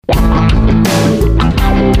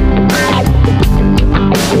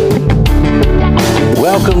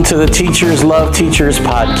Welcome to the Teachers Love Teachers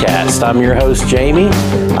podcast. I'm your host, Jamie.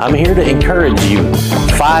 I'm here to encourage you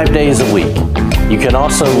 5 days a week. You can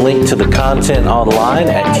also link to the content online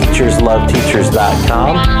at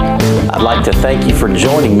teachersloveteachers.com. I'd like to thank you for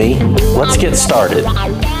joining me. Let's get started.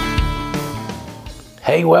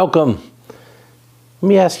 Hey, welcome. Let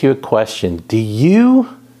me ask you a question. Do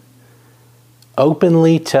you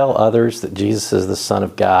openly tell others that Jesus is the Son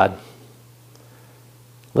of God?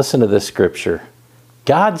 Listen to this scripture.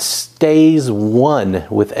 God stays one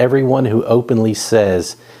with everyone who openly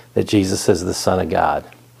says that Jesus is the Son of God.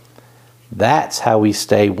 That's how we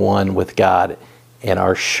stay one with God and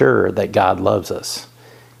are sure that God loves us.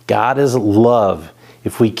 God is love.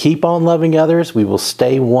 If we keep on loving others, we will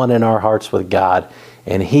stay one in our hearts with God,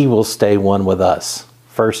 and He will stay one with us.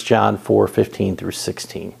 1 John 4:15 through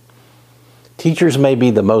 16. Teachers may be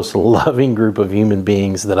the most loving group of human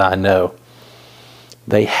beings that I know.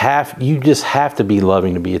 You just have to be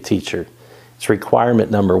loving to be a teacher. It's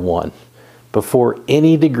requirement number one. Before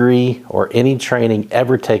any degree or any training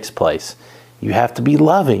ever takes place, you have to be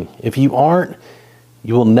loving. If you aren't,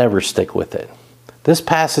 you will never stick with it. This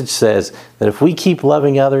passage says that if we keep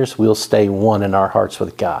loving others, we'll stay one in our hearts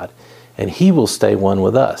with God, and He will stay one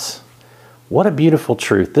with us. What a beautiful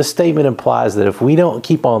truth. This statement implies that if we don't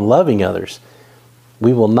keep on loving others,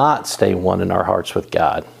 we will not stay one in our hearts with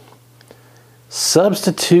God.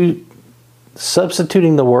 Substituting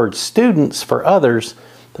the word students for others,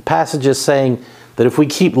 the passage is saying that if we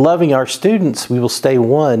keep loving our students, we will stay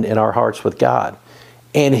one in our hearts with God,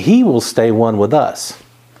 and He will stay one with us.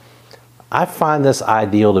 I find this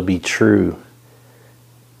ideal to be true,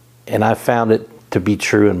 and I found it to be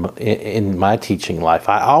true in my teaching life.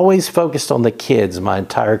 I always focused on the kids my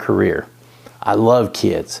entire career. I love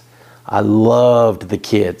kids. I loved the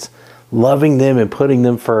kids. Loving them and putting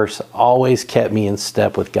them first always kept me in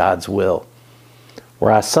step with God's will.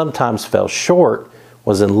 Where I sometimes fell short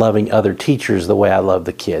was in loving other teachers the way I loved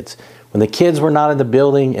the kids. When the kids were not in the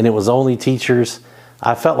building and it was only teachers,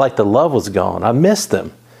 I felt like the love was gone. I missed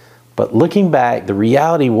them. But looking back, the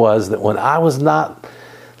reality was that when I was not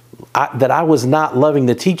loving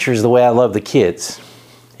the teachers the way I loved the kids.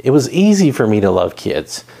 It was easy for me to love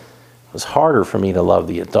kids. It was harder for me to love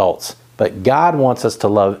the adults. But God wants us to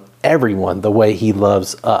love everyone the way He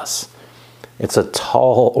loves us. It's a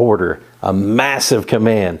tall order, a massive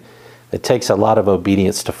command. It takes a lot of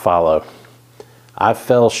obedience to follow. I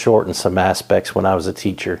fell short in some aspects when I was a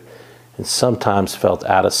teacher, and sometimes felt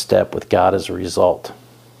out of step with God as a result.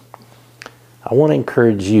 I want to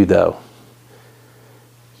encourage you, though.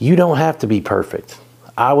 You don't have to be perfect.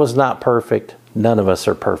 I was not perfect. None of us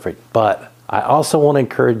are perfect. But I also want to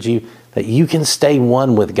encourage you that you can stay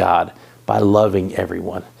one with God by loving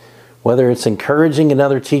everyone. Whether it's encouraging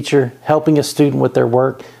another teacher, helping a student with their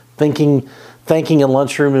work, thanking a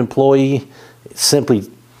lunchroom employee, simply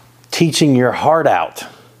teaching your heart out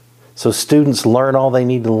so students learn all they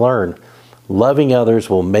need to learn. Loving others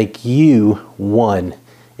will make you one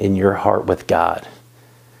in your heart with God.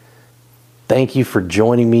 Thank you for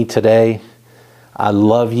joining me today. I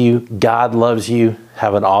love you. God loves you.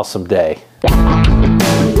 Have an awesome day.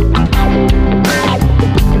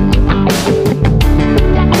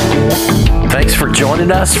 Thanks for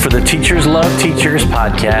joining us for the Teachers Love Teachers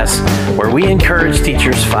podcast, where we encourage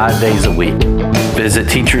teachers 5 days a week. Visit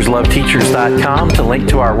teachersloveteachers.com to link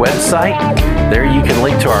to our website. There you can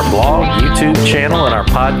link to our blog, YouTube channel, and our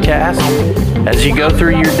podcast. As you go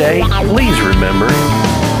through your day, please remember,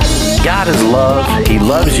 God is love. He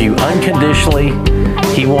loves you unconditionally.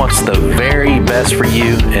 He wants the very best for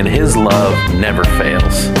you, and His love never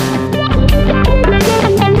fails.